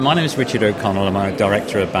My name is Richard O'Connell. I'm a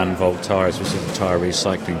director of Banvolt Tyres, which is a tyre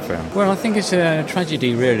recycling firm. Well, I think it's a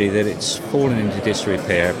tragedy, really, that it's fallen into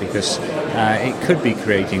disrepair because it could be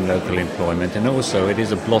creating local employment, and also it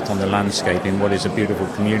is a blot on the landscape in what is a beautiful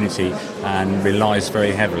community and relies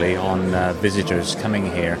very heavily on visitors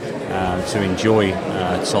coming here to enjoy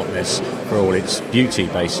Totnes for all its beauty,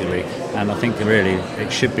 basically. And I think really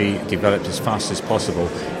it should be developed as fast as possible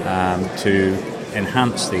to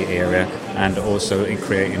enhance the area and also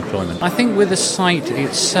create employment. I think with the site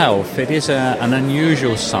itself, it is an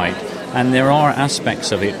unusual site, and there are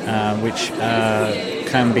aspects of it which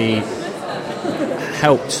can be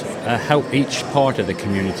help each part of the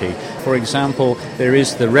community. For example, there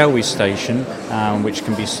is the railway station which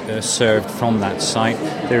can be served from that site.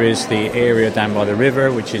 There is the area down by the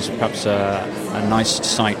river, which is perhaps a nice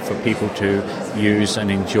site for people to use and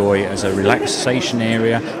enjoy as a relaxation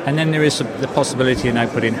area. And then there is the possibility of now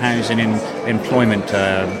putting housing and employment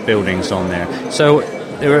buildings on there. So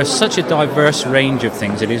there are such a diverse range of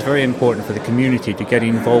things. It is very important for the community to get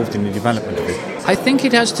involved in the development of it. I think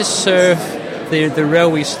it has to serve the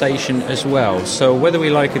railway station as well. So whether we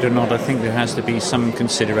like it or not, I think there has to be some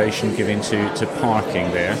consideration given to parking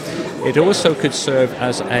there. It also could serve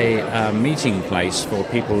as a meeting place for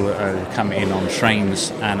people who come in on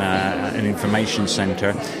trains and an information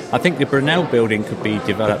centre. I think the Brunel building could be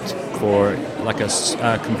developed for like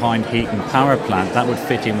a combined heat and power plant. That would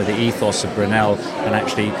fit in with the ethos of Brunel and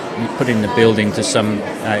actually put in the building to some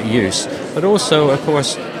use. But also, of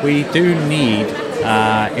course, we do need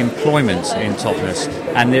employment in Totnes,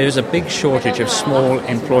 and there's a big shortage of small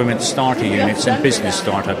employment starter units and business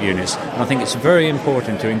startup units, and I think it's very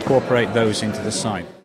important to incorporate those into the site.